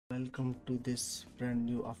welcome to this brand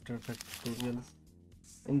new After Effects tutorial.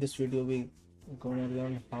 In this video we gonna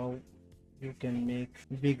learn how you can make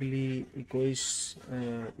wiggly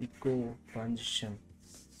eco transition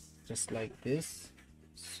just like this.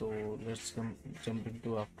 So let's jump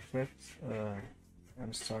into After Effects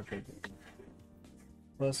and start with it.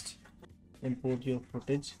 First, import your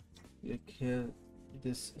footage. Click here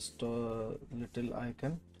this little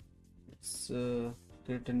icon. Let's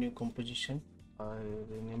create a new composition. I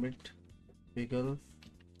rename it Wiggle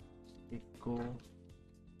Eco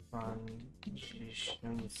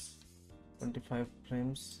Transitions. 25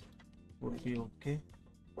 frames would be okay.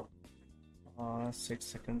 6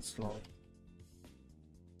 seconds long.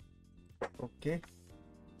 Okay.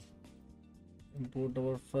 Import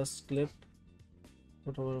our first clip.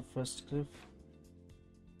 Put our first clip.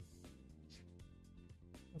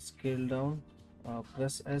 Scale down.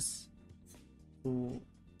 Press S to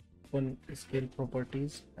open scale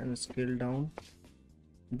properties and scale down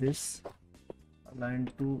this, align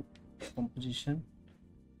to composition.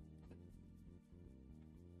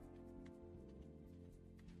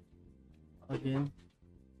 Again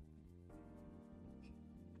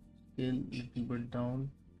scale little bit down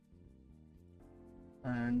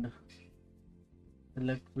and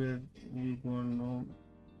select where you gonna know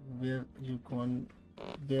where you can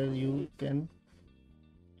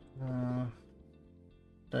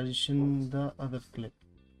transition the other clip.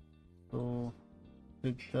 So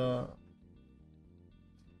pick the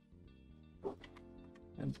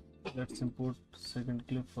and let's import second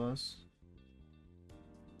clip first.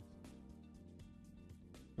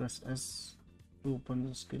 Press S to open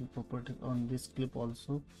the scale property on this clip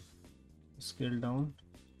also. Scale down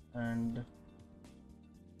and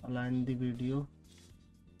align the video.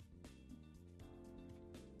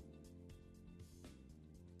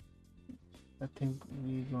 I think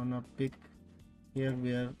we're gonna pick here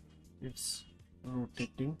where it's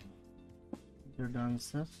rotating the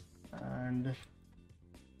dancer, and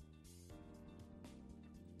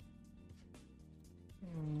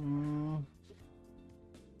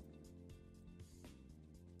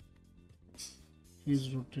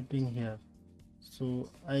he's rotating here, so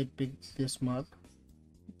I picked this mark.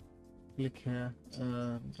 Click here,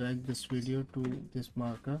 drag this video to this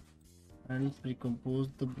marker and recompose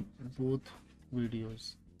the both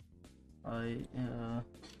videos. I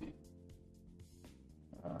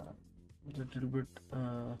little bit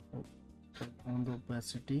on the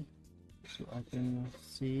opacity so I can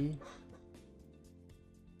see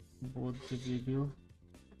both the video.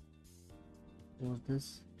 Close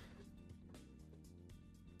this.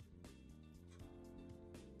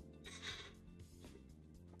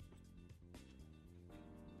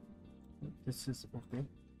 This is okay.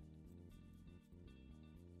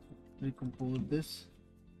 Recompose this.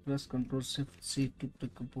 Press Ctrl Shift C to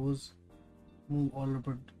recompose. Move all of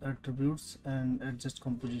attributes and adjust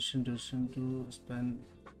composition duration to span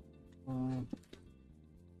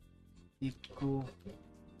eco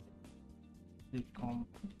recomp.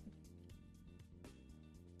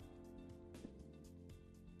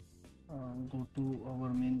 Go to our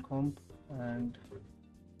main comp and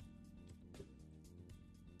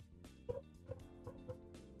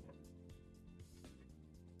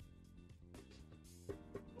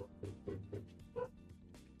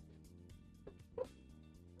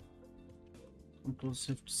Ctrl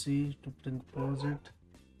Shift C to compose it.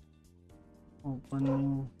 Open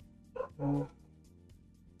new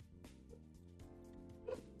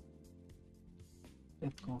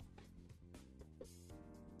echo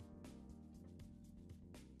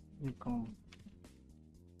recomp.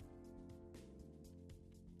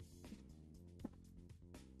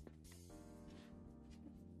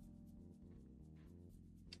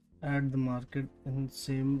 Add the market in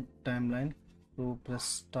same timeline. So press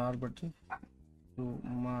star button to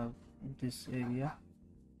mark this area.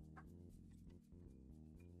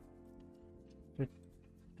 Fit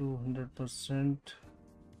 200%.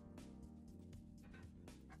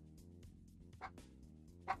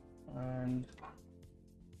 And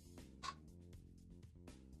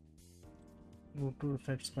go to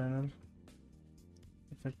effects panel,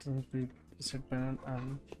 effects and preset panel,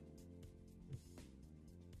 and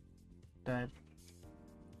type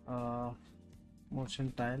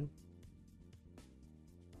motion tile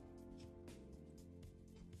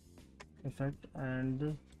effect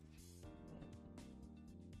and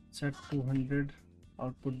set 200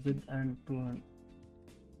 output width and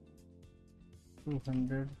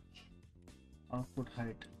 200 output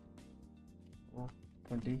height.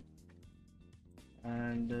 20,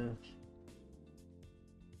 and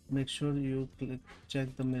make sure you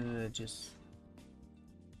check the mirror edges.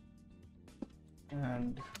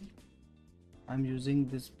 and I'm using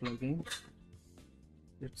this plugin.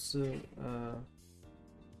 It's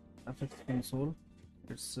effects console.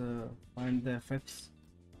 It's find the effects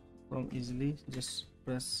from easily. Just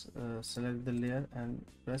press select the layer and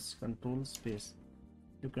press Control space.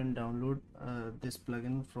 You can download this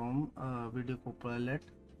plugin from Video Copilot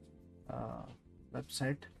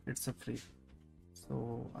website. It's a free.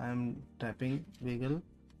 So I am typing wiggle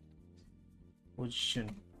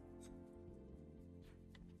position.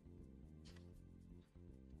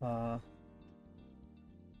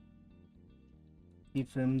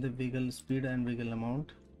 Keyframe the wiggle speed and wiggle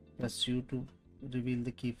amount. Press U to reveal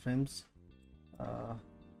the keyframes.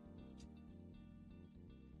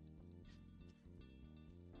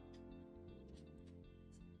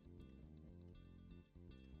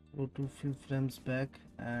 Go to few frames back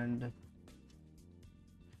and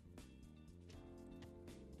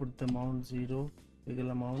put the amount 0,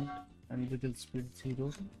 wiggle amount and wiggle speed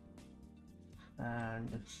 0,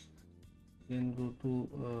 and then go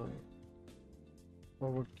to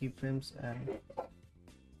forward keyframes and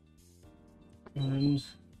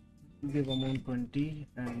give amount 20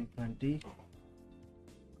 and 20.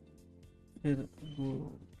 Here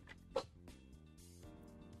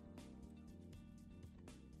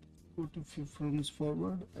go to few frames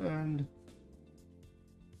forward and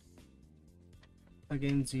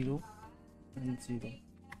again 0 and 0.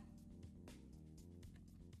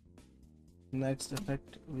 Next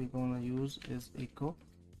effect we're gonna use is echo.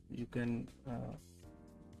 You can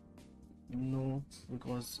know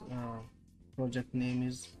because project name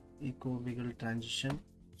is echo wiggle transition,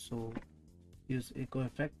 so use echo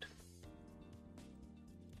effect.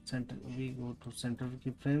 Center, we go to center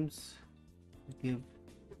keyframes, give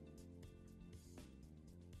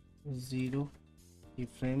 0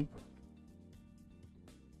 keyframe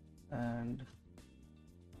and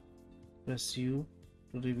press U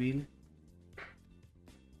to reveal.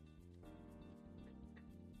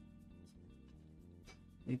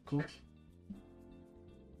 Echo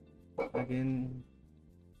again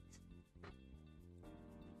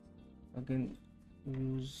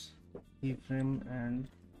use keyframe and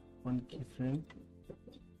one keyframe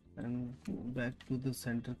and back to the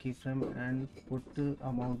center keyframe and put the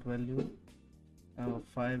amount value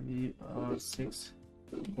 5 or 6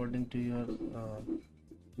 according to your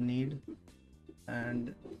need,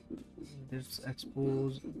 and this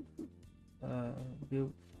expose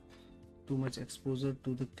give too much exposure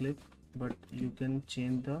to the clip, but you can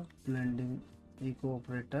change the blending echo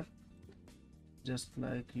operator just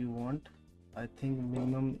like you want. I think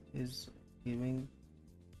minimum is giving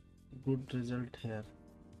good result here,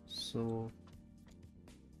 so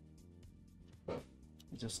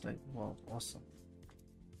just like wow, awesome.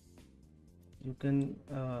 You can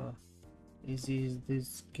easy is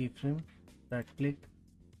this keyframe, right click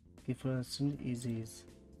keyframe, easy is,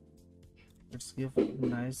 let's give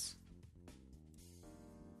nice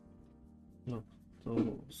look.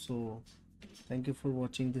 So thank you for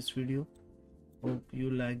watching this video. Hope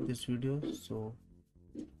you like this video. So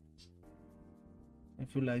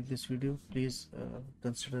if you like this video, please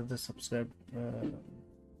consider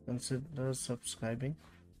subscribing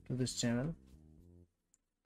to this channel